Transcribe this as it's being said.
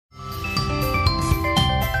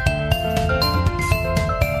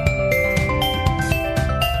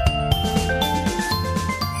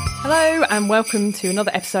Hello and welcome to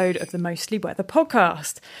another episode of the Mostly Weather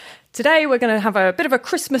podcast. Today we're going to have a bit of a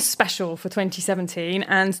Christmas special for 2017,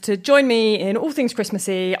 and to join me in all things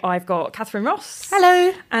Christmassy I've got Catherine Ross.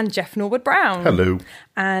 Hello. And Jeff Norwood Brown. Hello.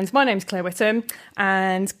 And my name's Claire Whittam,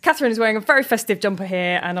 and Catherine is wearing a very festive jumper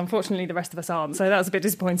here, and unfortunately the rest of us aren't, so that was a bit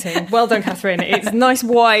disappointing. Well done, Catherine. It's nice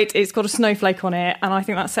white, it's got a snowflake on it, and I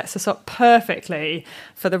think that sets us up perfectly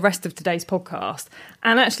for the rest of today's podcast,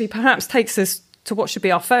 and actually perhaps takes us to what should be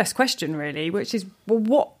our first question, really, which is,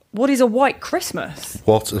 well, what is a white Christmas?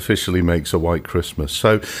 What officially makes a white Christmas?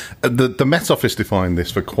 So the Met Office defined this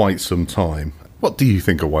for quite some time. What do you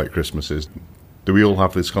think a white Christmas is? Do we all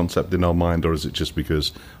have this concept in our mind, or is it just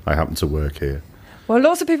because I happen to work here? Well,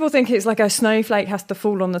 lots of people think it's like a snowflake has to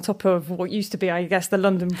fall on the top of what used to be, I guess, the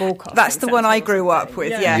London Broadcasting. That's the one I grew up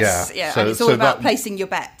with, yes. Yeah. And it's all about placing your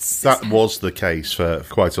bets. That was the case for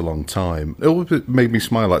quite a long time. It always made me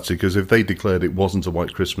smile, actually, because if they declared it wasn't a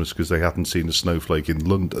white Christmas because they hadn't seen a snowflake in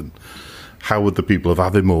London, how would the people of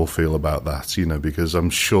Aviemore feel about that? You know, because I'm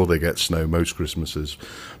sure they get snow most Christmases.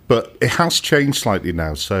 But it has changed slightly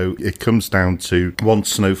now, so it comes down to one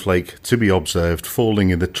snowflake to be observed falling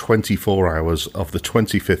in the 24 hours of the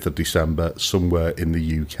 25th of December somewhere in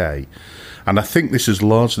the UK. And I think this has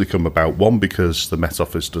largely come about, one, because the Met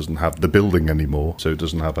Office doesn't have the building anymore, so it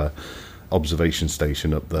doesn't have a observation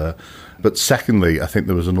station up there. But secondly, I think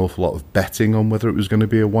there was an awful lot of betting on whether it was going to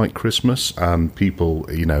be a white Christmas, and people,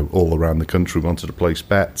 you know, all around the country wanted to place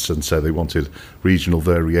bets, and so they wanted regional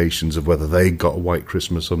variations of whether they got a white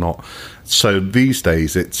Christmas or not. So these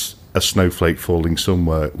days it's a snowflake falling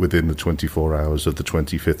somewhere within the 24 hours of the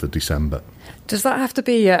 25th of December. Does that have to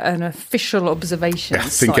be an official observation? I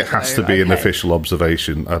think it has to be an official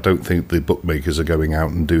observation. I don't think the bookmakers are going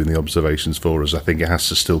out and doing the observations for us. I think it has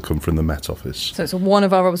to still come from the Met Office. So it's one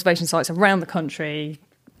of our observation sites around the country.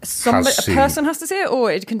 A person has to see it,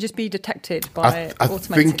 or it can just be detected by I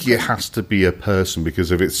automated? think it has to be a person, because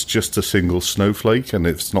if it's just a single snowflake and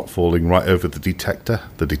it's not falling right over the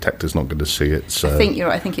detector's not going to see it. So I think you're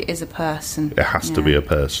right. I think it is a person. It has to be a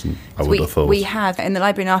person, I would have thought. We have, in the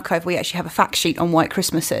Library and Archive, we actually have a fact sheet on white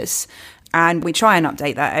Christmases. And we try and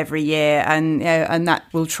update that every year, and that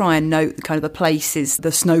will try and note the kind of the places the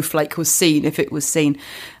snowflake was seen, if it was seen.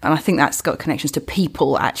 And I think that's got connections to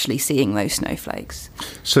people actually seeing those snowflakes.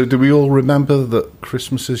 So do we all remember that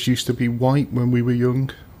Christmases used to be white when we were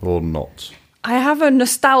young, or not? I have a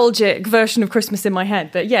nostalgic version of Christmas in my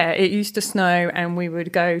head that, yeah, it used to snow and we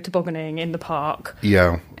would go tobogganing in the park.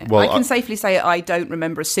 Yeah. Well, I can safely say I don't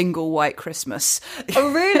remember a single white Christmas.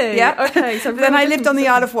 Oh, really? Yeah. Okay. So then I lived on the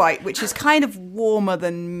Isle of Wight, which is kind of warmer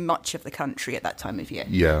than much of the country at that time of year.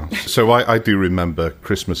 Yeah. So I do remember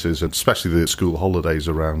Christmases, especially the school holidays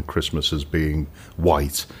around Christmas, as being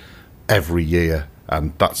white every year.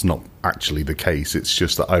 And that's not actually the case. It's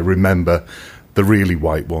just that I remember the really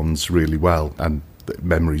white ones really well, and the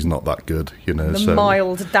memory's not that good, you know. The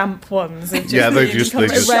mild, damp ones. They just into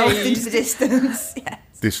the distance. Yes.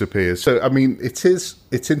 Disappear. So, I mean, it's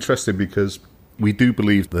interesting because we do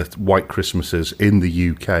believe that white Christmases in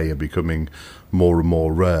the UK are becoming more and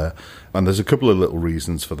more rare, and there's a couple of little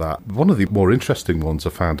reasons for that. One of the more interesting ones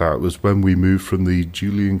I found out was when we moved from the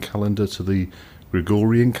Julian calendar to the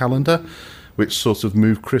Gregorian calendar, which sort of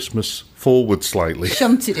moved Christmas forward slightly.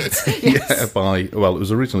 Shunted it. Yes. It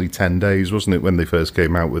was originally 10 days, wasn't it, when they first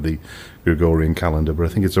came out with the Gregorian calendar, but I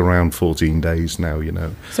think it's around 14 days now, you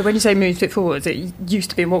know. So when you say moved it forward, it used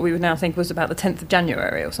to be what we would now think was about the 10th of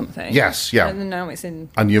January or something? Yes, yeah. And now it's in...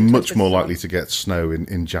 And you're much more likely to get snow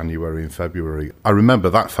in January and February. I remember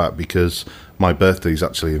that fact because my birthday's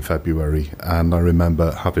actually in February, and I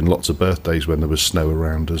remember having lots of birthdays when there was snow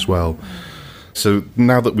around as well. So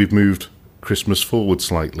now that we've moved Christmas forward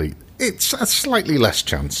slightly, it's a slightly less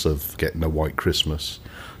chance of getting a white Christmas.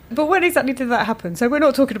 But when exactly did that happen? So we're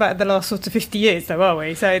not talking about the last sort of 50 years, though, are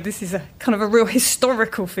we? So this is a kind of a real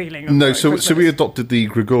historical feeling. No, so we adopted the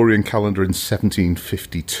Gregorian calendar in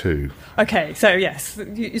 1752. Okay, so yes,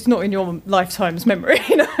 it's not in your lifetime's memory,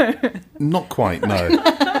 no. Not quite, no.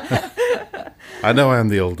 I know I am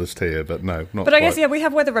the oldest here, but no, not But I quite. guess, yeah, we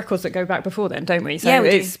have weather records that go back before then, don't we? So yeah,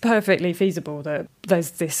 it's perfectly feasible that there's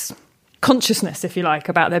this consciousness, if you like,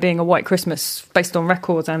 about there being a white Christmas based on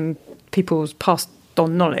records and people's past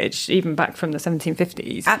on knowledge, even back from the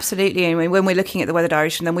 1750s. Absolutely. I mean, when we're looking at the weather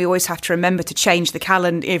diaries, then we always have to remember to change the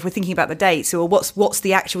calendar if we're thinking about the dates. So what's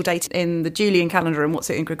the actual date in the Julian calendar and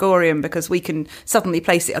what's it in Gregorian? Because we can suddenly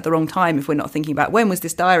place it at the wrong time if we're not thinking about when was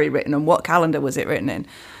this diary written and what calendar was it written in.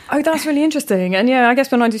 Oh, that's really interesting. And yeah, I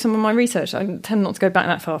guess when I do some of my research, I tend not to go back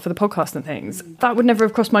that far for the podcast and things. That would never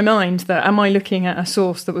have crossed my mind, that am I looking at a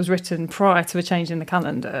source that was written prior to a change in the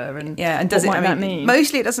calendar? And does what might that mean?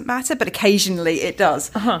 Mostly it doesn't matter, but occasionally it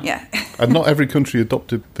does. Yeah. And not every country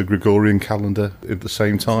adopted the Gregorian calendar at the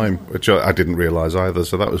same time, which I didn't realise either,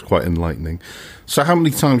 so that was quite enlightening. So how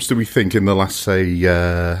many times do we think in the last, say,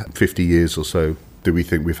 50 years or so, do we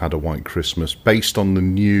think we've had a white Christmas based on the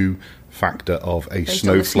new factor of a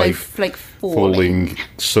snowflake falling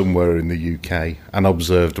somewhere in the UK and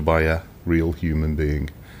observed by a real human being?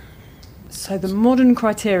 So the modern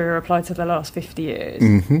criteria apply to the last 50 years?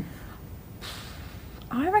 Mm-hmm.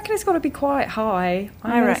 I reckon it's got to be quite high.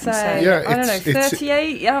 I reckon so. Yeah, I don't know,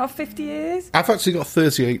 38 out of 50 years? I've actually got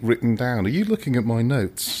 38 written down. Are you looking at my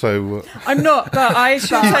notes? So I'm not, but I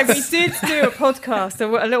should say we did do a podcast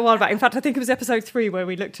a little while back. In fact, I think it was episode 3 where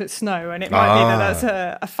we looked at snow, and it might be that's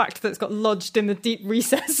a fact that's got lodged in the deep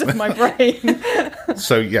recess of my brain.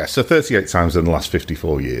 So 38 times in the last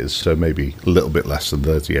 54 years, so maybe a little bit less than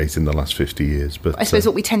 38 in the last 50 years. But I suppose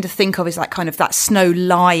what we tend to think of is like kind of that snow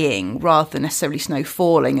lying rather than necessarily snow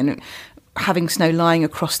falling, and having snow lying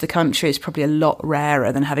across the country is probably a lot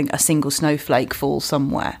rarer than having a single snowflake fall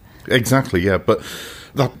somewhere. Exactly, yeah, but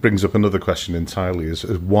that brings up another question entirely, is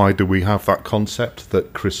why do we have that concept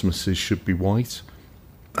that Christmases should be white?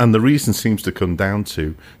 And the reason seems to come down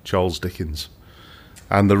to Charles Dickens.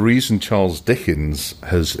 And the reason Charles Dickens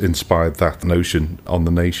has inspired that notion on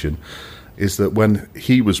the nation is that when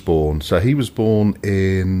he was born, so he was born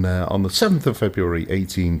in on the 7th of February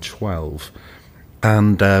 1812,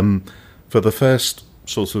 and for the first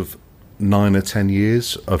sort of 9 or 10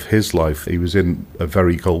 years of his life, he was in a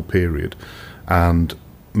very cold period, and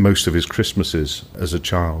most of his Christmases as a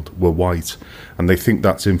child were white, and they think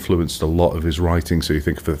that's influenced a lot of his writing. So you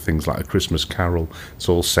think of things like A Christmas Carol, it's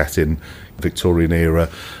all set in Victorian era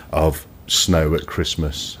of snow at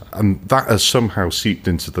Christmas, and that has somehow seeped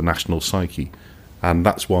into the national psyche, and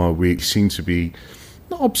that's why we seem to be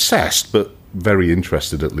not obsessed but very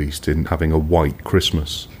interested, at least, in having a white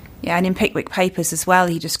Christmas. Yeah, and in Pickwick Papers as well,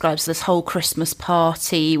 he describes this whole Christmas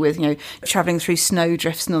party with, travelling through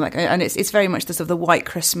snowdrifts and all that. And it's very much the sort of the white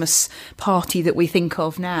Christmas party that we think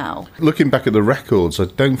of now. Looking back at the records, I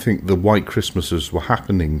don't think the white Christmases were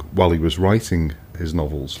happening while he was writing his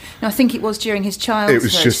novels. No, I think it was during his childhood. It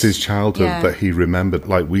was just his childhood that he remembered.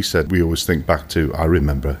 Like we said, we always think back to, I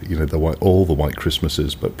remember, all the white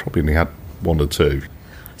Christmases, but probably only had 1 or 2.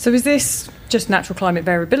 So is this just natural climate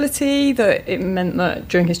variability, that it meant that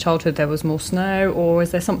during his childhood there was more snow, or is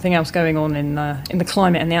there something else going on in the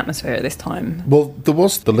climate and the atmosphere at this time? Well, there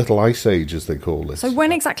was the Little Ice Age, as they call it. So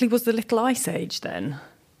when exactly was the Little Ice Age then?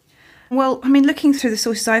 Well, I mean, looking through the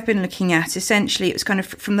sources I've been looking at, essentially it was kind of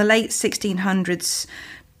from the late 1600s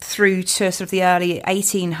through to sort of the early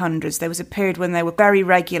 1800s. There was a period when there were very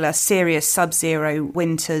regular, serious sub-zero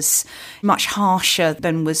winters, much harsher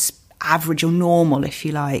than was average or normal, if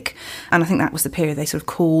you like. And I think that was the period they sort of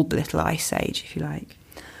called the Little Ice Age, if you like.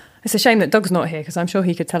 It's a shame that Doug's not here, because I'm sure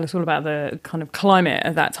he could tell us all about the kind of climate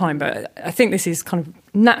at that time. But I think this is kind of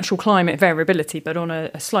natural climate variability, but on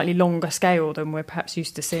a slightly longer scale than we're perhaps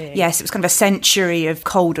used to seeing. Yes, it was kind of a century of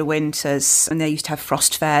colder winters, and they used to have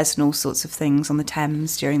frost fairs and all sorts of things on the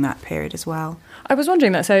Thames during that period as well. I was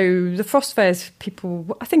wondering that, so the frost fairs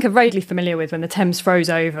people, I think, are vaguely familiar with, when the Thames froze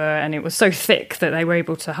over and it was so thick that they were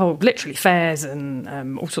able to hold literally fairs and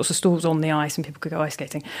all sorts of stalls on the ice and people could go ice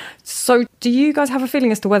skating. So do you guys have a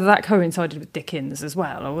feeling as to whether that coincided with Dickens as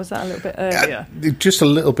well, or was that a little bit earlier? Just a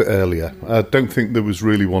little bit earlier. I don't think there was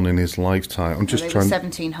really one in his lifetime. I'm just trying. The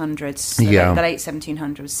 1700s. The late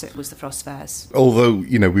 1700s was the frost fairs. Although,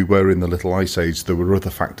 we were in the Little Ice Age, there were other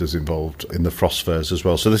factors involved in the frost fairs as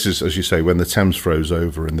well. So this is, as you say, when the Thames froze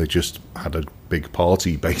over and they just had a big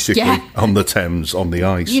party, basically, on the Thames, on the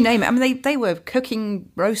ice. You name it. I mean, they were cooking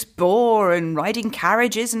roast boar and riding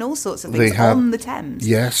carriages and all sorts of things on the Thames.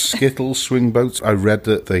 Yes, skittles, swing boats. I read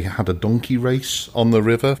that they had a donkey race on the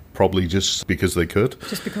river, probably just because they could.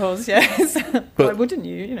 Just because, yes. But why wouldn't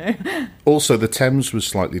you, Also, the Thames was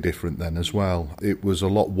slightly different then as well. It was a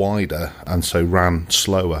lot wider and so ran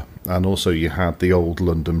slower. And also you had the Old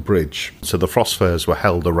London Bridge. So the frost fairs were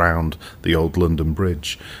held around the Old London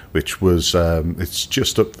Bridge, which was, it's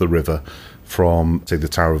just up the river from, say, the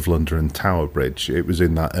Tower of London and Tower Bridge. It was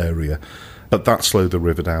in that area. But that slowed the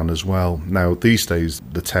river down as well. Now, these days,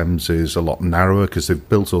 the Thames is a lot narrower because they've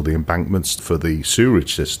built all the embankments for the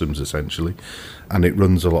sewerage systems, essentially, and it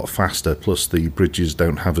runs a lot faster. Plus, the bridges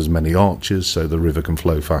don't have as many arches, so the river can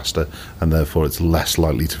flow faster, and therefore it's less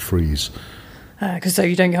likely to freeze. Because so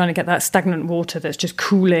you don't kind of get that stagnant water that's just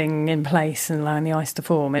cooling in place and allowing the ice to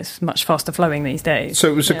form. It's much faster flowing these days.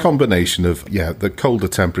 So it was a combination of, the colder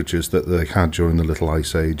temperatures that they had during the Little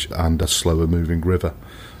Ice Age and a slower moving river.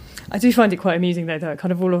 I do find it quite amusing, though, that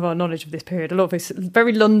kind of all of our knowledge of this period, a lot of it's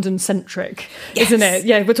very London-centric, isn't it?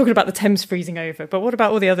 Yeah, we're talking about the Thames freezing over, but what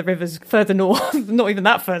about all the other rivers further north? Not even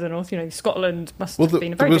that further north, Scotland must have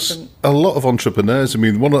been a very different... a lot of entrepreneurs. I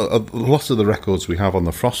mean, a lot of the records we have on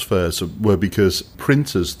the frost fairs were because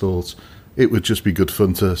printers thought it would just be good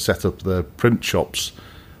fun to set up their print shops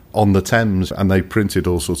on the Thames, and they printed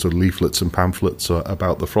all sorts of leaflets and pamphlets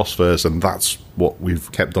about the frost fairs, and that's what we've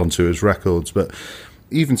kept onto as records. But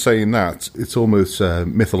even saying that, it's almost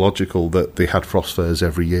mythological that they had frost fairs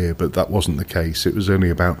every year, but that wasn't the case. It was only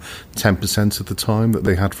about 10% of the time that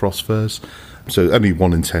they had frost fairs, so only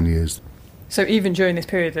 1 in 10 years. So even during this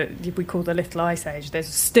period that we call the Little Ice Age, there's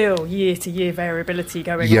still year-to-year variability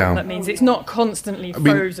going on. That means it's not constantly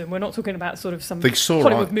frozen. We're not talking about sort of some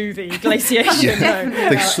Hollywood movie, glaciation. No.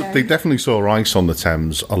 They definitely saw ice on the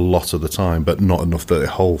Thames a lot of the time, but not enough that the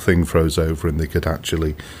whole thing froze over and they could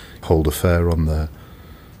actually hold a fair on there.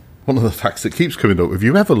 One of the facts that keeps coming up, if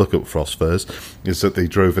you ever look up frost fairs, is that they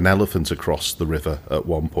drove an elephant across the river at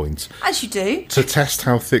one point. As you do. To test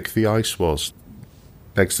how thick the ice was.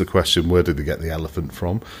 Begs the question, where did they get the elephant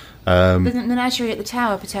from? The menagerie at the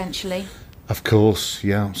tower, potentially. Of course,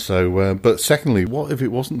 yeah. So, but secondly, what if it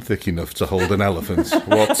wasn't thick enough to hold an elephant?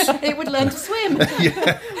 What? It would learn to swim.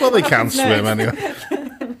 Yeah, well, they can swim anyway.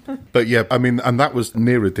 But yeah, I mean, and that was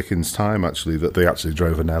nearer Dickens' time, actually, that they actually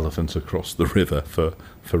drove an elephant across the river for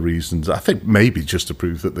reasons, I think maybe just to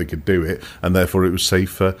prove that they could do it, and therefore it was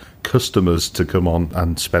safe for customers to come on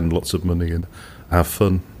and spend lots of money and have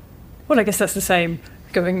fun. Well, I guess that's the same,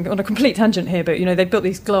 going on a complete tangent here, but, they've built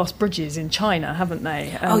these glass bridges in China, haven't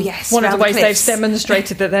they? Oh, yes. One of the ways they've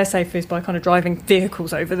demonstrated that they're safe is by kind of driving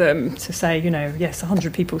vehicles over them to say, yes,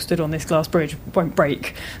 100 people stood on this glass bridge, won't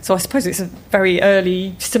break. So I suppose it's a very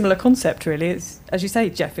early, similar concept, really. It's, as you say,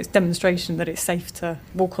 Jeff, it's demonstration that it's safe to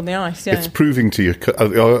walk on the ice. Yeah. It's proving to I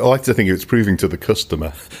like to think it's proving to the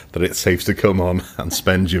customer that it's safe to come on and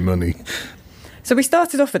spend your money. So we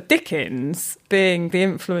started off at Dickens being the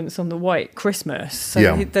influence on the White Christmas.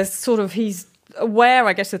 So he's aware,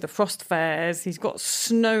 I guess, of the frost fairs. He's got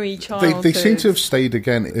snowy childhood. They seem to have stayed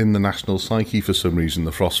again in the national psyche for some reason,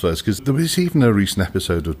 the frost fairs, because there was even a recent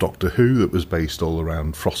episode of Doctor Who that was based all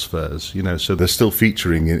around frost fairs, so they're still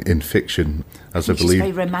featuring in fiction, as I believe. It's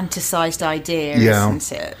a very romanticised idea,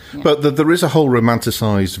 isn't it? Yeah. But there is a whole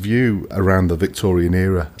romanticised view around the Victorian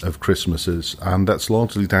era of Christmases, and that's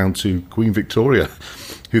largely down to Queen Victoria,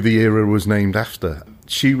 who the era was named after.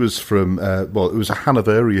 She was from, it was a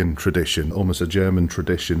Hanoverian tradition, almost a German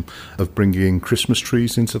tradition, of bringing Christmas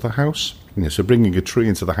trees into the house. So bringing a tree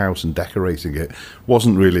into the house and decorating it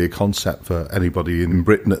wasn't really a concept for anybody in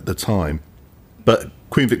Britain at the time. But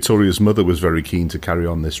Queen Victoria's mother was very keen to carry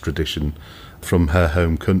on this tradition from her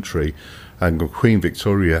home country. And Queen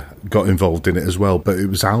Victoria got involved in it as well. But it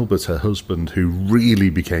was Albert, her husband, who really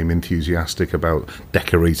became enthusiastic about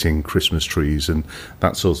decorating Christmas trees and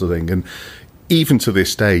that sort of thing. And even to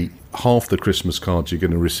this day, half the Christmas cards you're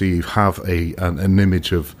going to receive have an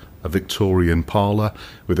image of a Victorian parlour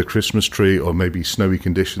with a Christmas tree or maybe snowy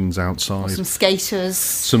conditions outside. Or some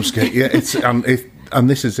skaters. And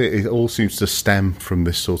this is it. It all seems to stem from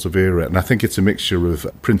this sort of era. And I think it's a mixture of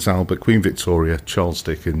Prince Albert, Queen Victoria, Charles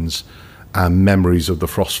Dickens, and memories of the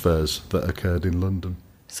frost fairs that occurred in London.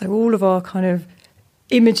 So all of our kind of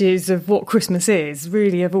images of what Christmas is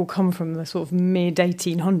really have all come from the sort of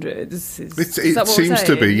mid-1800s. It seems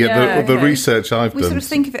to be, the research I've done. We sort of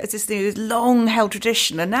think of it as this long-held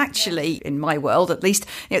tradition, and actually, in my world at least,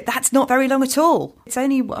 that's not very long at all. It's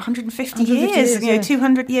only, 150 years,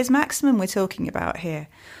 200 years maximum we're talking about here.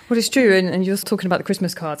 Well, it's true, and you're talking about the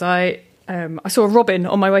Christmas cards. I saw a robin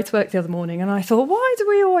on my way to work the other morning, and I thought, why do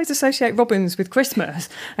we always associate robins with Christmas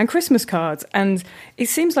and Christmas cards? And it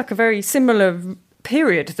seems like a very similar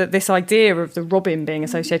period that this idea of the robin being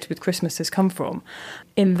associated with Christmas has come from,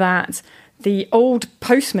 in that the old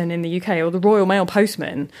postmen in the UK, or the Royal Mail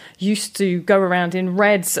postmen, used to go around in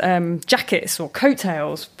red jackets or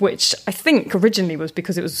coattails, which I think originally was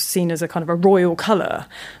because it was seen as a kind of a royal colour.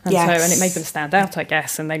 And it made them stand out, I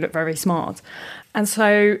guess, and they looked very smart. And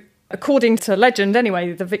so, according to legend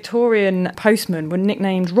anyway, the Victorian postmen were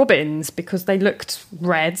nicknamed robins because they looked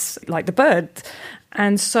red, like the bird.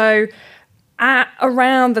 And so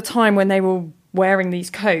around the time when they were wearing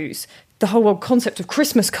these coats, the whole concept of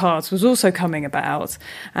Christmas cards was also coming about.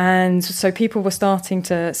 And so people were starting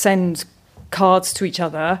to send cards to each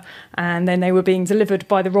other, and then they were being delivered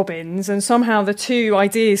by the robins. And somehow the two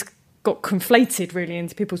ideas got conflated really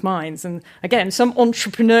into people's minds. And again, some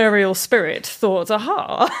entrepreneurial spirit thought,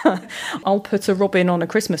 aha, I'll put a robin on a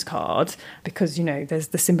Christmas card because, you know, there's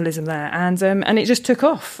the symbolism there. And it just took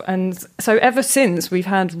off. And so ever since, we've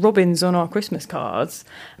had robins on our Christmas cards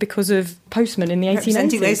because of postmen in the 1880s.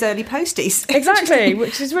 Representing those early posties. Exactly,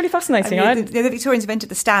 which is really fascinating. I mean, the Victorians invented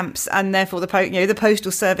the stamps, and therefore the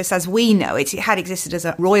postal service as we know it had existed as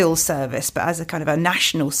a royal service, but as a kind of a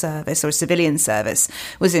national service or a civilian service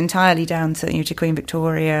was entirely down to, to Queen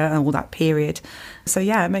Victoria and all that period. So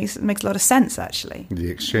yeah, it makes a lot of sense actually. The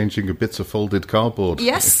exchanging of bits of folded cardboard.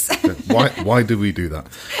 Yes. Why do we do that?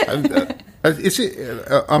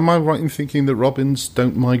 Am I right in thinking that robins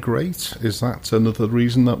don't migrate? Is that another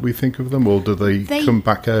reason that we think of them, or do they come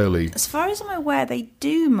back early? As far as I'm aware, they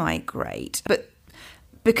do migrate, but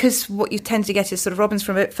because what you tend to get is sort of robins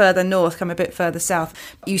from a bit further north come a bit further south,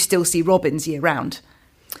 you still see robins year round.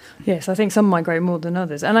 Yes, I think some migrate more than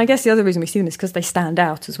others. And I guess the other reason we see them is because they stand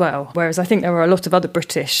out as well. Whereas I think there are a lot of other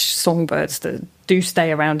British songbirds that do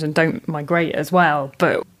stay around and don't migrate as well.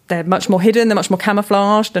 But they're much more hidden, they're much more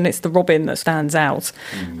camouflaged, and it's the robin that stands out.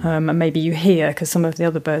 And maybe you hear because some of the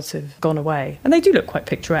other birds have gone away. And they do look quite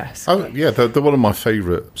picturesque. Oh, yeah, they're one of my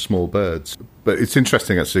favourite small birds. But it's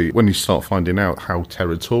interesting, actually, when you start finding out how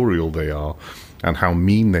territorial they are and how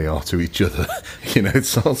mean they are to each other. It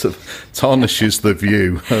sort of tarnishes the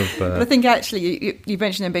view of... But I think actually you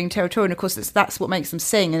mentioned them being territorial, and of course that's what makes them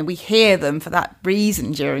sing, and we hear them for that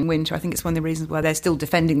reason during winter. I think it's one of the reasons why they're still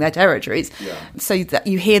defending their territories. Yeah. So that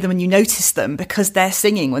you hear them and you notice them because they're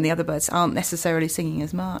singing when the other birds aren't necessarily singing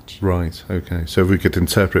as much. Right, okay. So if we could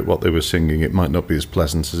interpret what they were singing, it might not be as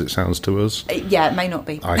pleasant as it sounds to us. Yeah, it may not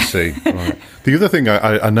be. I see, right. The other thing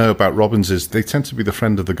I know about robins is they tend to be the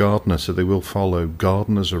friend of the gardener, so they will follow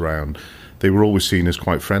gardeners around. They were always seen as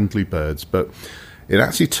quite friendly birds, but it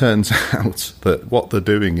actually turns out that what they're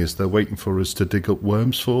doing is they're waiting for us to dig up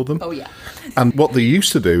worms for them. Oh, yeah. And what they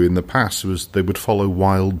used to do in the past was they would follow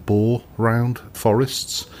wild boar round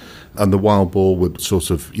forests, and the wild boar would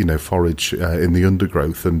sort of, forage in the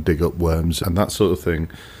undergrowth and dig up worms and that sort of thing.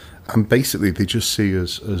 And basically they just see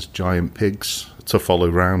us as giant pigs to follow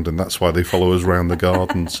round, and that's why they follow us round the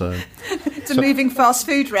garden. So it's a moving fast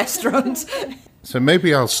food restaurant. So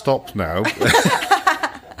maybe I'll stop now,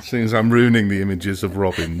 seeing as I'm ruining the images of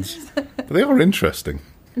robins. But they are interesting.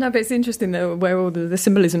 No, but it's interesting though where all the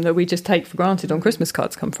symbolism that we just take for granted on Christmas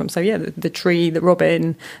cards come from. So yeah, the tree, the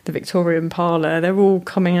robin, the Victorian parlour, they're all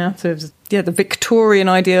coming out of the Victorian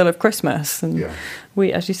ideal of Christmas. And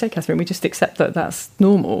we, as you say, Catherine, we just accept that that's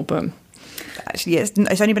normal, but... Actually,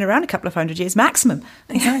 it's only been around a couple of hundred years maximum.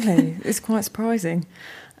 Exactly. It's quite surprising.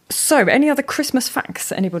 So, any other Christmas facts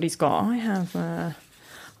that anybody's got? I have...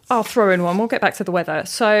 I'll throw in one. We'll get back to the weather.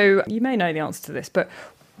 So, you may know the answer to this, but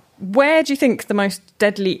where do you think the most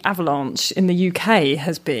deadly avalanche in the UK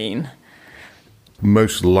has been?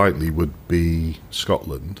 Most likely would be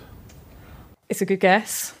Scotland. It's a good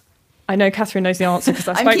guess. I know Catherine knows the answer because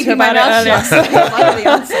I spoke to her about it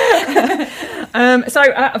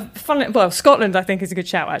earlier. Scotland, I think, is a good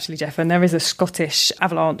shout, actually, Jeff. And there is a Scottish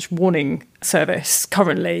avalanche warning service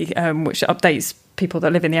currently, which updates people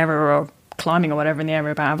that live in the area or climbing or whatever in the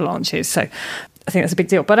area about avalanches. So I think that's a big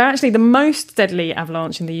deal. But actually, the most deadly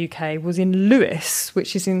avalanche in the UK was in Lewes,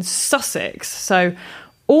 which is in Sussex. So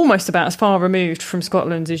almost about as far removed from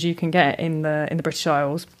Scotland as you can get in the British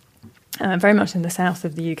Isles. Very much in the south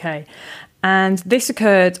of the UK. And this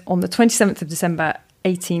occurred on the 27th of December,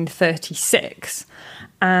 1836.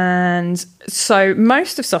 And so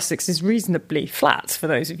most of Sussex is reasonably flat, for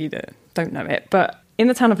those of you that don't know it. But in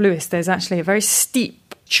the town of Lewes, there's actually a very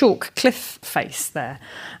steep chalk cliff face there.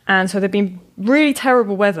 And so there've been really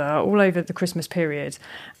terrible weather all over the Christmas period.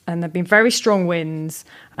 And there've been very strong winds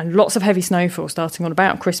and lots of heavy snowfall starting on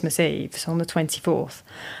about Christmas Eve, so on the 24th.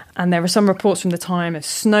 And there were some reports from the time of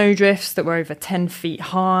snowdrifts that were over 10 feet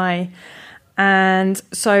high. And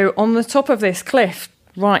so on the top of this cliff,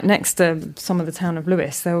 right next to some of the town of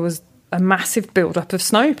Lewes, there was a massive build-up of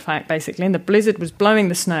snowpack, basically. And the blizzard was blowing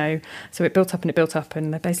the snow, so it built up and it built up.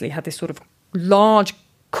 And they basically had this sort of large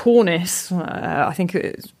cornice, I think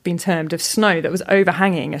it's been termed, of snow that was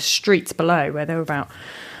overhanging a street below where there were about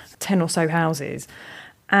 10 or so houses.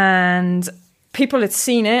 And people had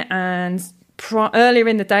seen it, and earlier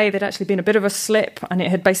in the day there'd actually been a bit of a slip, and it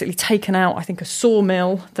had basically taken out, I think, a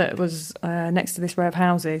sawmill that was next to this row of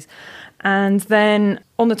houses. And then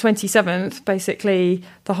on the 27th, basically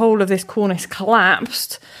the whole of this cornice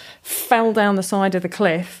collapsed, fell down the side of the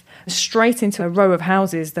cliff, straight into a row of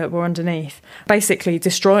houses that were underneath, basically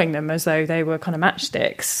destroying them as though they were kind of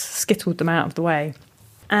matchsticks, skittled them out of the way.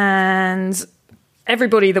 And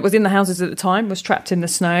Everybody that was in the houses at the time was trapped in the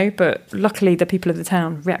snow, but luckily the people of the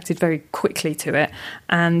town reacted very quickly to it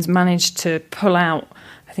and managed to pull out,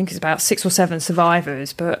 I think it's about 6 or 7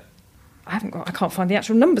 survivors, but I can't find the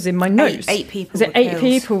actual numbers in my notes. Eight people. Was it 8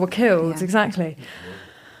 people were killed? Yeah. Exactly.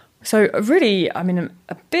 So really, I mean,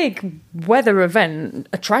 a big weather event,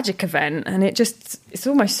 a tragic event, and it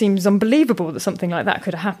almost seems unbelievable that something like that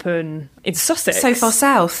could happen in Sussex. So far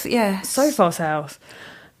south, yeah. So far south.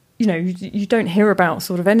 You know, you don't hear about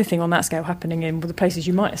sort of anything on that scale happening in the places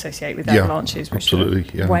you might associate with avalanches, which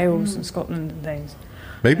are Wales and Scotland and things.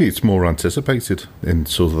 Maybe it's more anticipated in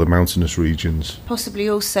sort of the mountainous regions. Possibly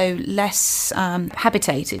also less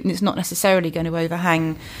habitated. It's not necessarily going to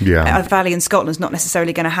overhang. A valley in Scotland's not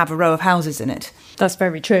necessarily going to have a row of houses in it. That's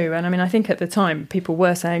very true. And I mean, I think at the time people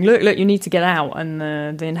were saying, look, you need to get out. And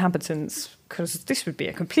the inhabitants, because this would be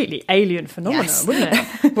a completely alien phenomenon, wouldn't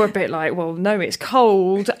it? We're a bit like, well, no, it's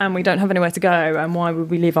cold and we don't have anywhere to go. And why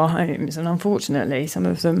would we leave our homes? And unfortunately, some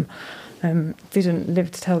of them didn't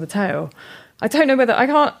live to tell the tale. I don't know I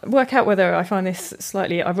can't work out whether I find this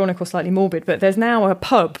slightly ironic or slightly morbid, but there's now a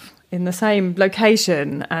pub in the same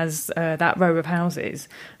location as that row of houses,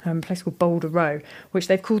 a place called Boulder Row, which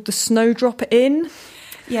they've called the Snowdrop Inn.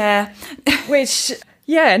 Yeah. Which,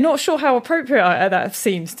 not sure how appropriate that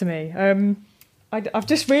seems to me. I've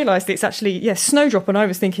just realised it's actually, snowdrop, and I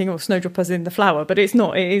was thinking, snowdrop as in the flower, but it's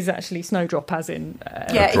not. It is actually snowdrop as in...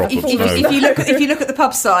 if you look at the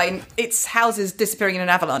pub sign, it's houses disappearing in an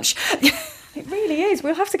avalanche. It really is.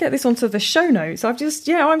 We'll have to get this onto the show notes. I'm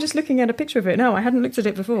just looking at a picture of it now. I hadn't looked at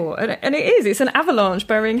it before. And it is. It's an avalanche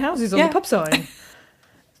burying houses on the pub sign.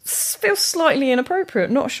 Feels slightly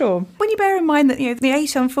inappropriate, not sure. When you bear in mind that, the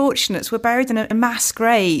 8 unfortunates were buried in a mass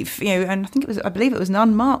grave, and I believe it was an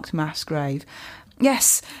unmarked mass grave.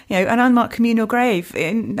 Yes, an unmarked communal grave,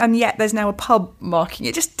 and yet there's now a pub marking.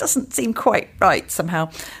 It just doesn't seem quite right somehow.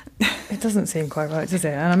 It doesn't seem quite right, does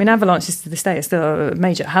it? And I mean, avalanches to this day are still a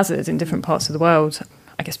major hazard in different parts of the world,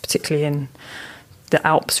 I guess particularly in the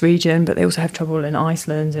Alps region, but they also have trouble in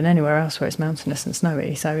Iceland and anywhere else where it's mountainous and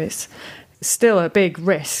snowy, so it's still a big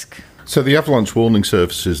risk. So the avalanche warning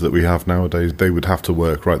services that we have nowadays, they would have to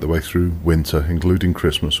work right the way through winter, including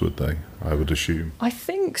Christmas, would they? I would assume. I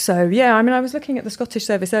think so, yeah. I mean, I was looking at the Scottish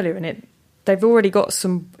service earlier, and they've already got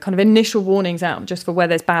some kind of initial warnings out just for where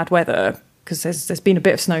there's bad weather, because there's been a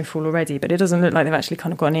bit of snowfall already, but it doesn't look like they've actually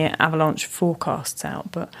kind of got any avalanche forecasts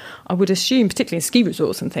out. But I would assume, particularly in ski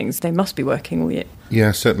resorts and things, they must be working all year.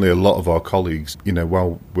 Yeah, certainly a lot of our colleagues,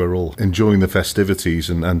 while we're all enjoying the festivities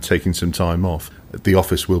and taking some time off, the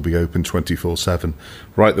office will be open 24/7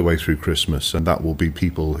 right the way through Christmas, and that will be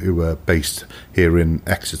people who are based here in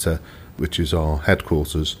Exeter, which is our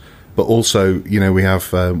headquarters. But also, we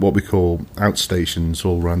have what we call outstations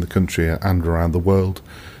all around the country and around the world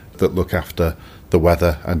that look after the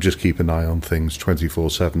weather and just keep an eye on things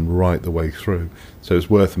 24/7 right the way through. So it's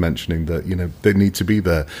worth mentioning that, they need to be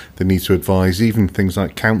there. They need to advise even things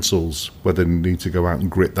like councils, whether they need to go out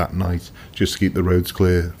and grit that night just to keep the roads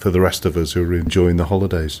clear for the rest of us who are enjoying the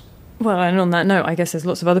holidays. Well, and on that note, I guess there's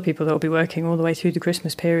lots of other people that will be working all the way through the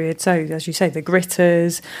Christmas period. So, as you say, the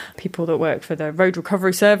gritters, people that work for the road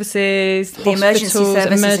recovery services, the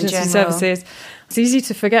emergency services. It's easy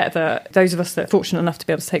to forget that those of us that are fortunate enough to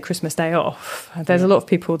be able to take Christmas Day off, there's a lot of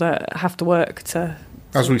people that have to work for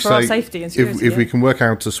our safety and security. If we can work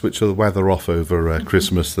out to switch the weather off over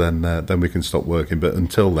Christmas, then we can stop working. But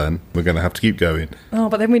until then, we're going to have to keep going. Oh,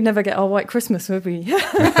 but then we'd never get our white Christmas, would we? You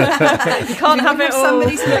can't have it all.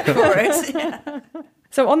 Somebody's look for it. Yeah.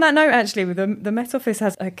 So on that note, actually, the Met Office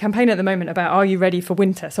has a campaign at the moment about Are You Ready for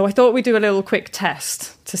Winter? So I thought we'd do a little quick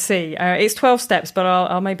test to see. It's 12 steps, but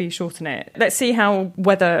I'll maybe shorten it. Let's see how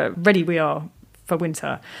weather ready we are for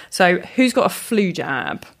winter. So who's got a flu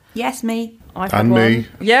jab? Yes, me. I've had and one. Me.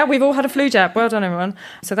 Yeah, we've all had a flu jab. Well done, everyone.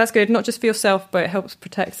 So that's good, not just for yourself, but it helps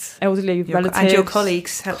protect elderly relatives. And your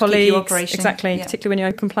colleagues. Help keep you operational. Exactly, yeah. Particularly when you're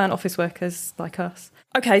open plan office workers like us.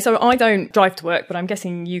 Okay, so I don't drive to work, but I'm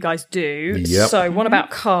guessing you guys do. Yep. So what about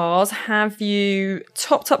cars? Have you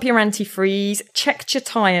topped up your antifreeze, checked your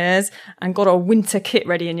tyres, and got a winter kit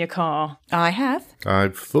ready in your car? I have.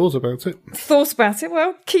 I've thought about it. Thought about it?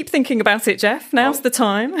 Well, keep thinking about it, Jeff. Now's the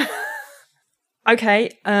time. Okay,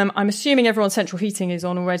 I'm assuming everyone's central heating is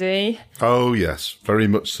on already. Oh, yes, very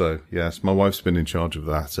much so. Yes, my wife's been in charge of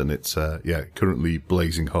that, and it's currently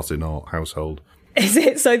blazing hot in our household. Is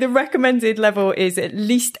it? So the recommended level is at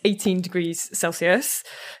least 18 degrees Celsius.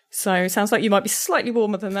 So it sounds like you might be slightly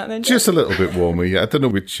warmer than that then, Jeff. Just a little bit warmer, yeah. I don't know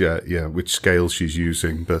which scale she's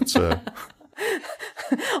using, but...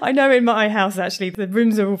 I know in my house, actually, the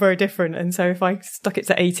rooms are all very different. And so if I stuck it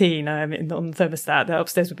to 18 on the thermostat, the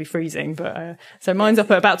upstairs would be freezing. But so mine's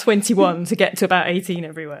up at about 21 to get to about 18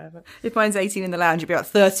 everywhere. But If mine's 18 in the lounge, you'd be about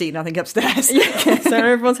 13, I think, upstairs. yeah, so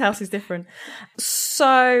everyone's house is different.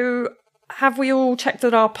 So have we all checked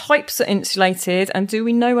that our pipes are insulated? And do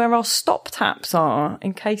we know where our stop taps are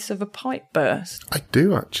in case of a pipe burst? I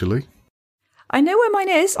do, actually. I know where mine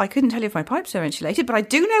is. I couldn't tell you if my pipes are insulated, but I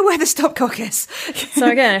do know where the stopcock is. So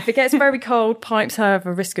again, if it gets very cold, pipes have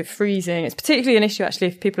a risk of freezing. It's particularly an issue, actually,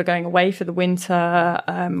 if people are going away for the winter,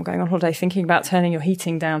 going on holiday, thinking about turning your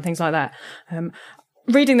heating down, things like that.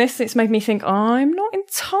 Reading this, it's made me think, I'm not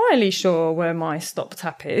entirely sure where my stop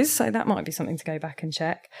tap is, so that might be something to go back and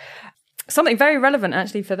check. Something very relevant,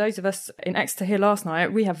 actually, for those of us in Exeter here last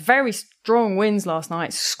night. We have very strong winds last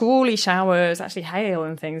night, squally showers, actually hail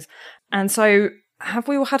and things. And so have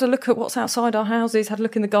we all had a look at what's outside our houses, had a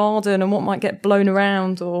look in the garden and what might get blown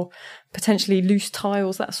around or potentially loose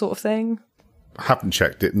tiles, that sort of thing? I haven't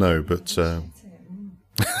checked it, no, but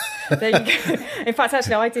There you go. In fact,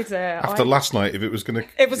 actually, I did. after last night, if it was going to...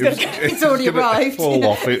 It's already arrived. fall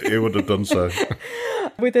off, it would have done so.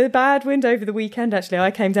 With a bad wind over the weekend, actually,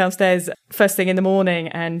 I came downstairs first thing in the morning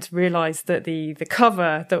and realised that the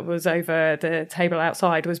cover that was over the table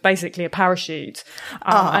outside was basically a parachute.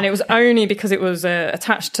 And it was only because it was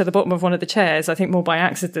attached to the bottom of one of the chairs, I think more by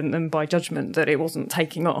accident than by judgment, that it wasn't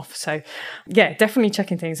taking off. So, yeah, definitely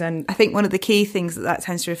checking things. And I think one of the key things that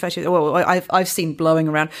tends to refer to, well, I've seen blowing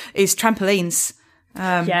around, is trampolines.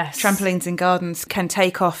 Yes. Trampolines in gardens can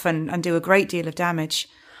take off and do a great deal of damage.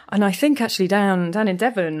 And I think actually down in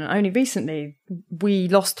Devon, only recently, we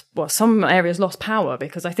lost, some areas lost power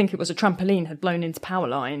because I think it was a trampoline had blown into power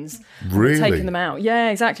lines. Really? Taken them out. Yeah,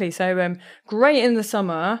 exactly. So great in the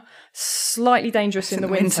summer, slightly dangerous in the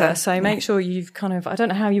winter. So make sure you've I don't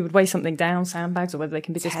know how you would weigh something down, sandbags, or whether they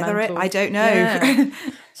can be Tether dismantled. it, I don't know. Yeah.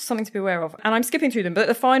 Something to be aware of. And I'm skipping through them, but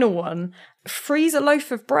the final one, freeze a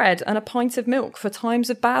loaf of bread and a pint of milk for times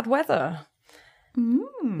of bad weather.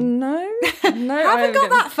 No, Haven't got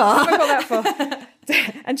that far.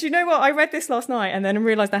 And do you know what? I read this last night and then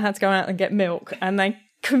realised I had to go out and get milk, and they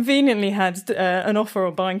conveniently had an offer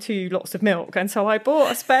on buying 2 lots of milk, and so I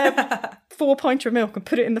bought a spare 4-pinter of milk and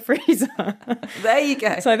put it in the freezer. There you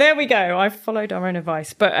go. So there we go. I've followed our own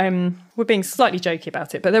advice, but we're being slightly jokey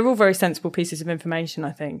about it. But they're all very sensible pieces of information,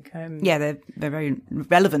 I think. Yeah, they're very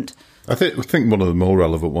relevant. I think one of the more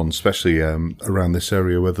relevant ones, especially around this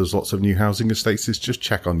area where there's lots of new housing estates, is just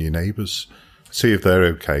check on your neighbours. See if they're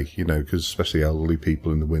okay, because especially elderly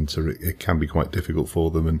people in the winter, it can be quite difficult for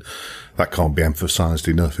them, and that can't be emphasised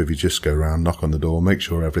enough. If you just go around, knock on the door, make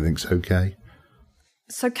sure everything's okay.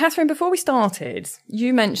 So, Catherine, before we started,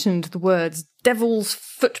 you mentioned the words devil's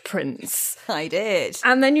footprints. I did.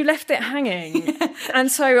 And then you left it hanging. And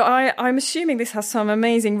so I'm assuming this has some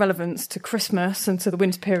amazing relevance to Christmas and to the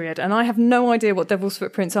winter period. And I have no idea what devil's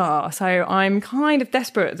footprints are. So I'm kind of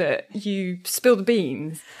desperate that you spill the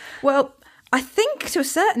beans. Well, I think to a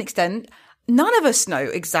certain extent, none of us know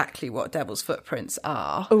exactly what devil's footprints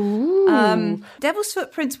are. Ooh. Devil's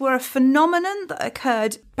footprints were a phenomenon that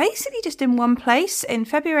occurred basically just in one place in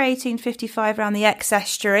February 1855 around the Exe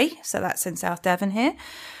Estuary. So that's in South Devon here.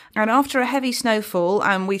 And after a heavy snowfall,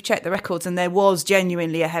 and we've checked the records and there was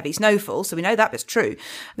genuinely a heavy snowfall, so we know that was true,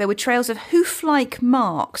 there were trails of hoof-like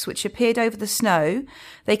marks which appeared over the snow.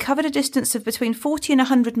 They covered a distance of between 40 and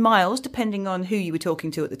 100 miles, depending on who you were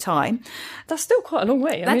talking to at the time. That's still quite a long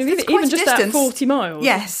way. I mean, That's quite even a just distance. that 40 miles.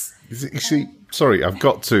 Yes. You see, sorry, I've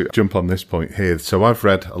got to jump on this point here. So I've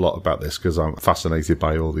read a lot about this because I'm fascinated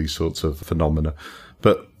by all these sorts of phenomena.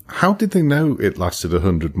 But how did they know it lasted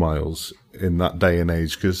 100 miles in that day and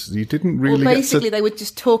age? Because you didn't really Well, basically, they were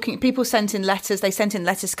just talking. People sent in letters. They sent in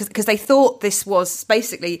letters because they thought this was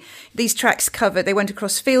basically these tracks covered. They went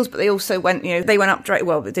across fields, but they also went, they went up drain.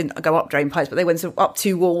 Well, they didn't go up drain pipes, but they went sort of up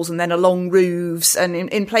 2 walls and then along roofs and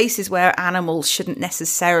in places where animals shouldn't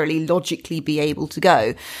necessarily logically be able to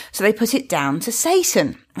go. So they put it down to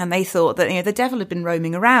Satan. And they thought that, the devil had been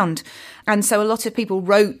roaming around. And so a lot of people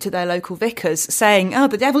wrote to their local vicars saying,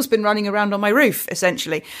 the devil's been running around on my roof,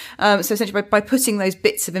 essentially. So essentially by putting those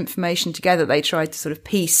bits of information together, they tried to sort of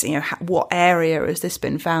piece, what area has this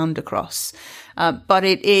been found across? But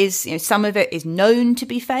it is, some of it is known to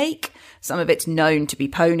be fake. Some of it's known to be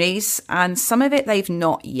ponies, and some of it they've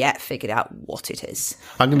not yet figured out what it is.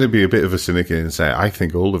 I'm going to be a bit of a cynic here and say I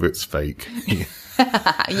think all of it's fake.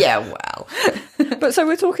 Yeah, well. But so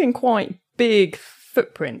we're talking quite big,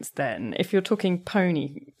 footprints then? If you're talking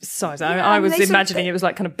pony size, I Yeah, was they sort of imagining it was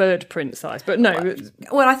like kind of bird print size, but no.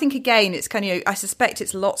 Well, I think again, it's kind of, I suspect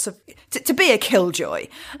it's lots of, to be a killjoy,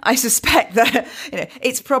 I suspect that,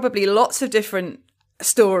 it's probably lots of different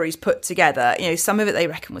stories put together. Some of it they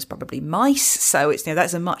reckon was probably mice, so it's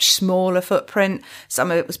that's a much smaller footprint. Some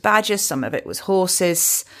of it was badgers, some of it was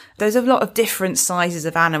horses. There's a lot of different sizes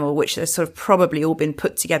of animal which have sort of probably all been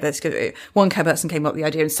put together. One person came up with the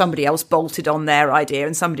idea and somebody else bolted on their idea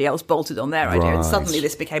and somebody else bolted on their idea, and suddenly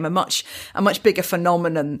this became a much bigger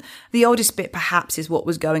phenomenon. The oldest bit perhaps is what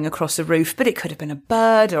was going across the roof, but it could have been a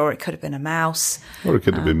bird, or it could have been a mouse, Or it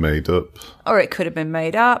could have been made up. or it could have been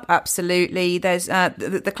made up. Absolutely. There's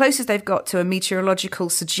the closest they've got to a meteorological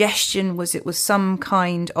suggestion was it was some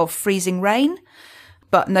kind of freezing rain,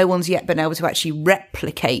 but no one's yet been able to actually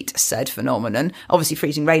replicate said phenomenon. Obviously,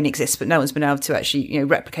 freezing rain exists, but no one's been able to actually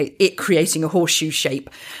replicate it creating a horseshoe shape.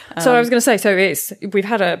 So I was going to say, we've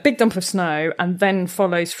had a big dump of snow and then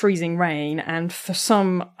follows freezing rain, and for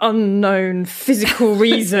some unknown physical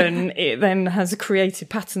reason, it then has created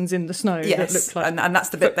patterns in the snow that look like and that's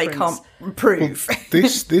the bit they footprints. can't prove.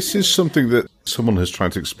 This is something that someone has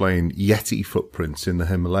tried to explain: Yeti footprints in the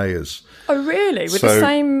Himalayas. Oh, really? With So- the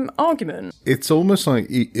same argument? It's almost like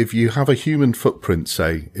if you have a human footprint,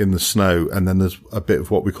 say, in the snow, and then there's a bit of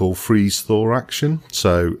what we call freeze-thaw action.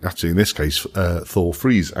 So actually, in this case,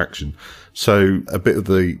 thaw-freeze action. So a bit of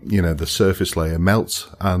the surface layer melts,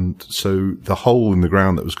 and so the hole in the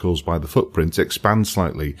ground that was caused by the footprint expands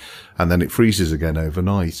slightly, and then it freezes again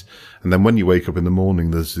overnight. And then when you wake up in the morning,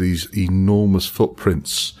 there's these enormous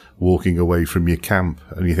footprints walking away from your camp,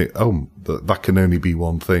 and you think, oh, that can only be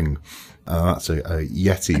one thing. That's a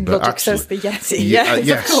Yeti. And but logic actually, says the Yeti.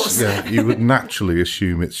 yes, of course. yeah, you would naturally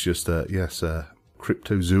assume it's just a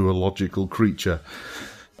cryptozoological creature.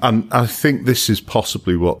 And I think this is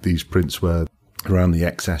possibly what these prints were around the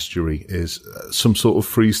Exe estuary, is some sort of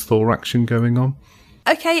freeze-thaw action going on.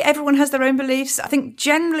 Okay, everyone has their own beliefs. I think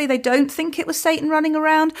generally they don't think it was Satan running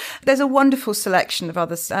around. There's a wonderful selection of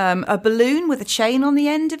others. A balloon with a chain on the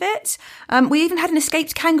end of it. We even had an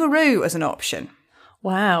escaped kangaroo as an option.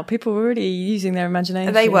 Wow, people were really using their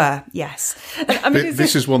imagination. They were, yes. I mean,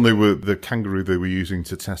 This is one the kangaroo they were using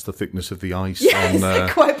to test the thickness of the ice on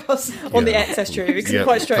Quite possible. on the Exe estuary. We can Yeah,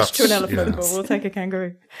 quite stretch to an that's- elephant, but we'll take a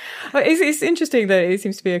kangaroo. It's interesting that it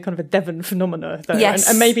seems to be a kind of a Devon phenomena, though. Yes,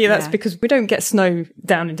 And maybe that's yeah. because we don't get snow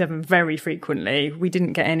down in Devon very frequently. We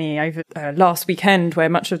didn't get any over last weekend, where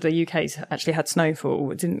much of the UK's actually had snowfall.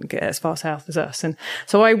 It didn't get as far south as us. And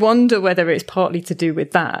so I wonder whether it's partly to do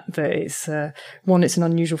with that it's, it's an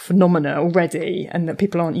unusual phenomena already, and that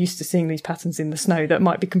people aren't used to seeing these patterns in the snow that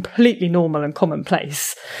might be completely normal and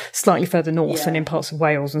commonplace slightly further north and in parts of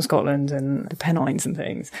Wales and Scotland and the Pennines and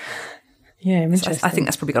things. Yeah, I'm interested. I think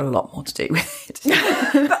that's probably got a lot more to do with it.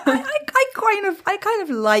 But I kind of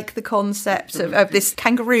like the concept of this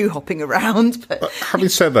kangaroo hopping around. But Having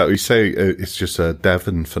said that, we say it's just a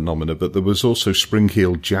Devon phenomena, but there was also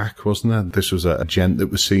Spring-Heeled Jack, wasn't there? This was a gent that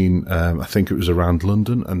was seen, I think it was around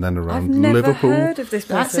London and then around I've never Liverpool. heard of this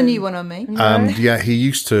person. that's a new one on me. And yeah, he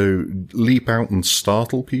used to leap out and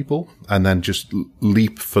startle people and then just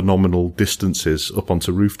leap phenomenal distances up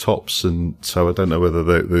onto rooftops. And so I don't know whether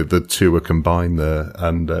the two are combined there.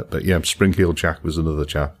 And, but yeah, Spring-Heeled Jack was another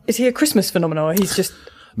chap. Is he a Christmas phenomenon, or he's just...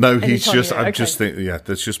 No, he's Anytime just, you- I'm okay. just thinking, yeah,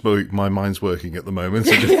 that's just my mind's working at the moment.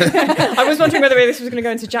 I was wondering whether this was going to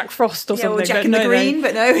go into Jack Frost or Yeah, something. or Jack but in the no, Green,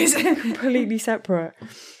 but no. It's completely separate.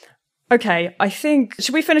 Okay, I think...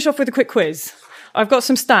 Should we finish off with a quick quiz? I've got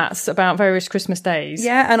some stats about various Christmas days.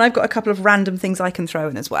 yeah, and I've got a couple of random things I can throw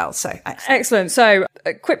in as well. So excellent. Excellent. So,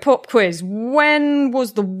 a quick pop quiz. When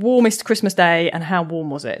was the warmest Christmas day and how warm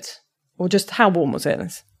was it? Or just how warm was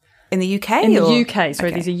it? In the UK? In the or? UK.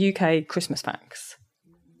 Sorry, Okay. these are UK Christmas facts.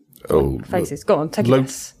 Oh, Faces. Go on, take a low,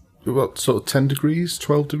 guess. what, sort of 10 degrees,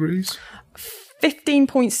 12 degrees?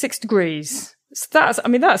 15.6 degrees. So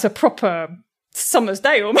that's a proper summer's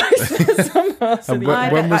day almost. Summer. So And the- when-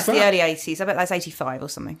 I when bet was that's the that? early 80s. I bet that's 85 or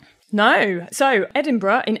something. No. So,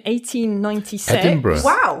 Edinburgh in 1896. Edinburgh?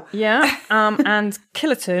 Wow. Yeah, and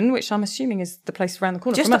Killerton, which I'm assuming is the place around the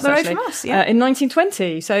corner Just from up us, the road actually, from us, yeah. in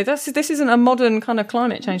 1920. So this isn't a modern kind of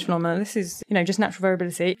climate change phenomenon. This is, just natural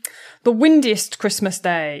variability. The windiest Christmas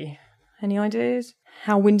day. Any ideas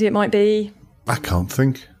how windy it might be? I can't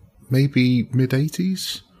think. Maybe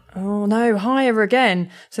mid-80s? Oh no, higher again.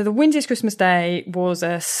 So the windiest Christmas day was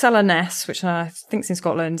Cellarness, which I think's in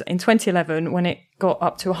Scotland, in 2011 when it got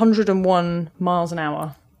up to 101 miles an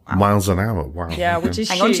hour. Miles an hour, wow. Yeah, which is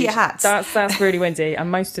Hang huge. on to your hats. That's really windy,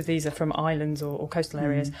 and most of these are from islands or coastal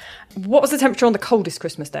areas. What was the temperature on the coldest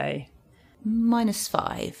Christmas day?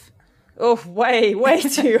 -5. Oh, way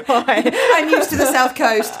too high. I'm used to the South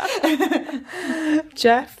Coast.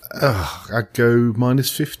 Jeff? I'd go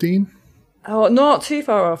 -15. Oh, not too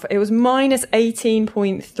far off. It was minus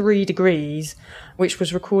 18.3 degrees, which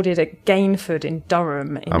was recorded at Gainford in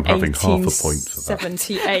Durham in I'm having half a point for that.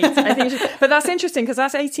 1878. I think but that's interesting because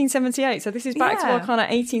that's 1878. So this is back to our kind of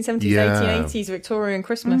 1870s, Yeah. 1880s Victorian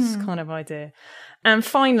Christmas kind of idea. And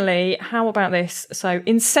finally, how about this? So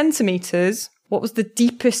in centimetres, what was the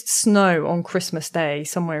deepest snow on Christmas Day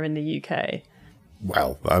somewhere in the UK?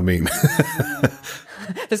 Well, I mean,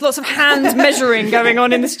 There's lots of hand measuring going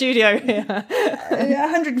on in the studio here.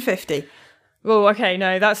 150. Oh, okay,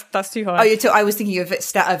 no, that's too high. I was thinking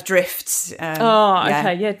of drifts.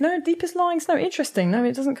 Okay, yeah. No, deepest lying snow. Interesting. No,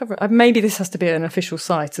 it doesn't cover it. Maybe this has to be an official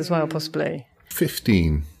site as well, possibly.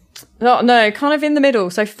 15. No, kind of in the middle.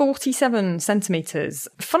 So 47 centimetres.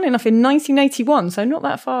 Funnily enough, in 1981, so not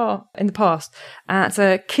that far in the past, at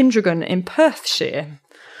Kindragon in Perthshire.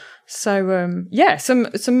 So,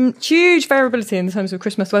 some huge variability in terms of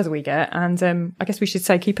Christmas weather we get. And I guess we should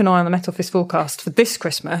say keep an eye on the Met Office forecast for this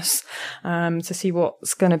Christmas to see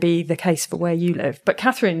what's going to be the case for where you live. But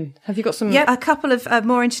Catherine, have you got some... Yeah, a couple of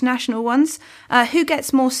more international ones. Who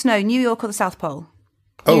gets more snow, New York or the South Pole?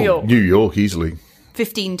 New York, easily.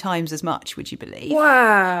 15 times as much, would you believe?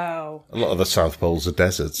 Wow. A lot of the South Pole's are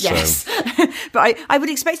deserts. Yes. So. But I would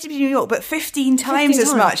expect it to be New York, but 15 times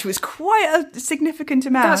as much was quite a significant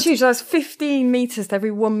amount. That's huge. That's 15 metres to every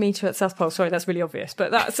 1 metre at South Pole. Sorry, that's really obvious.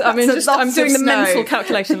 But I'm lots doing of the snow. mental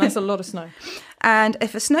calculation. That's a lot of snow. And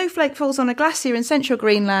if a snowflake falls on a glacier in central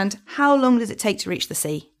Greenland, how long does it take to reach the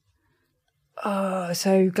sea? Oh,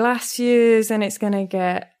 so glaciers, and it's going to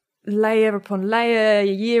get layer upon layer,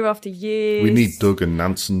 year after year. We need Doug and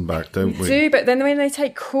Nansen back, don't we? We do, but then when they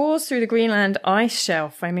take cores through the Greenland ice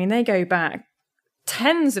shelf, I mean, they go back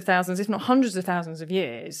tens of thousands, if not hundreds of thousands of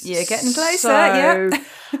years. You're getting closer,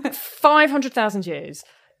 so, 500,000 years.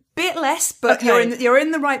 Bit less, but Okay. you're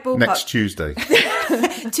in the right ballpark. Next Tuesday.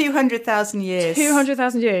 200,000 years.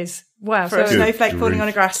 200,000 years. Wow. For a So snowflake Good falling grief. on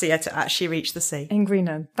a glacier to actually reach the sea. in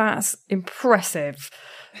Greenland, that's impressive.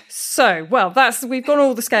 So, we've got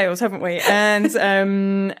all the scales, haven't we?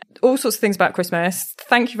 And all sorts of things about Christmas.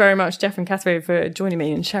 Thank you very much, Jeff and Catherine, for joining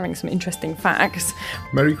me and sharing some interesting facts.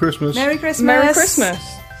 Merry Christmas. Merry Christmas. Merry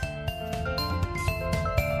Christmas.